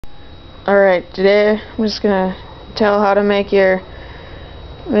Alright, today I'm just gonna tell how to make your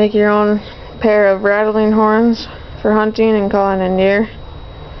own pair of rattling horns for hunting and calling in deer.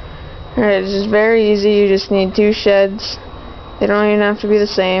 Alright, it's just very easy. You just need 2 sheds. They don't even have to be the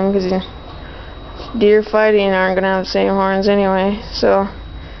same because deer fighting aren't gonna have the same horns anyway. So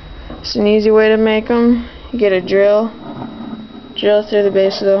it's an easy way to make them. You get a drill through the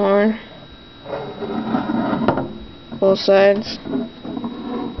base of the horn, both sides.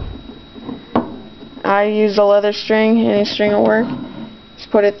 I use a leather string, any string will work.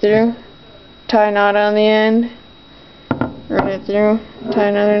 Just put it through, tie a knot on the end, run it through, tie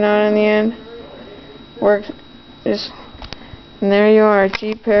another knot on the end. Work just, and there you are, a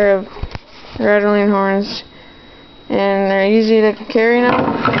cheap pair of rattling horns. And they're easy to carry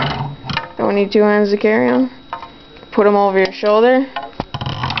now. Don't need 2 hands to carry them. Put them over your shoulder.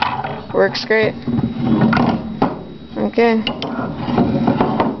 Works great. Okay.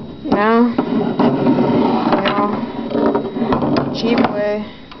 Now, cheap way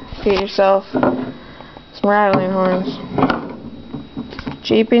to get yourself some rattling horns.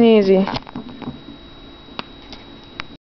 Cheap and easy.